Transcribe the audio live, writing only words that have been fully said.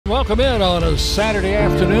Welcome in on a Saturday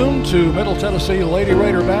afternoon to Middle Tennessee Lady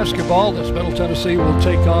Raider basketball. This Middle Tennessee will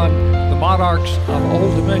take on the Monarchs of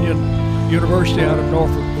Old Dominion University out of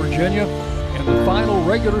Norfolk, Virginia, in the final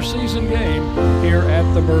regular season game here at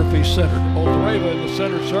the Murphy Center. Oldareva in the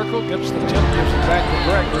center circle, gets the tip, gives it back to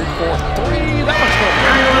Gregory for three. That one's good.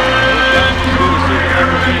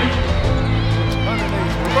 It's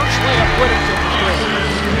underneath. Reverse layup, Whittington for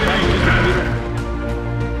three.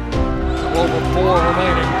 Over 4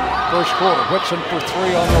 remaining first quarter. Whitson for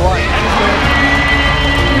three on the right.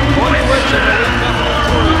 Corey Whitson will lead them to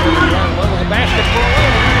three. Level the basket for a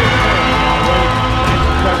win.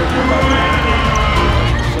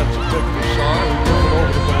 Sets a pick for Sarr. He took it over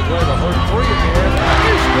to Oldareva. Heard three in the air. That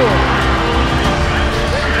is good.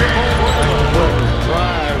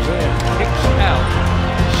 Drives in. Kicks out.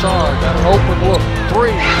 Sarr got an open look.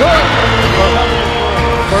 Three. Good.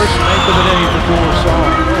 First make of the day for Sarr.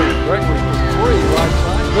 Gregory for three, right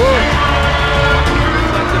side. Good.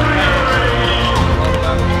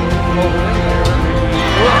 Over in there.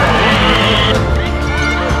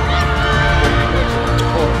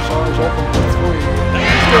 Sarr's open for three.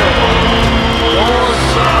 Good.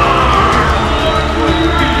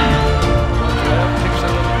 Kicks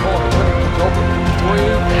into the corner. Whittington's open for three.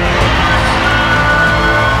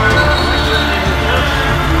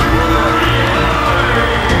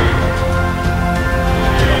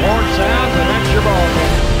 Sounds, and that's your ball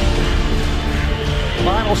game.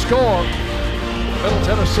 Final score, Middle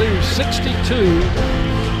Tennessee 62,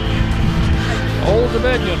 Old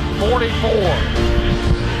Dominion 44.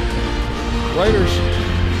 Raiders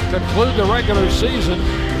conclude the regular season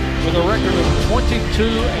with a record of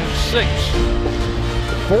 22-6,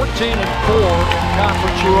 14-4 in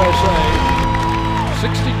Conference USA.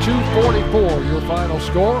 62-44 your final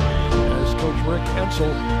score, as Coach Rick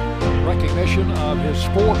Ensel, recognition of his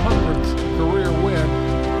 400th career win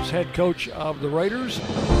as head coach of the Raiders.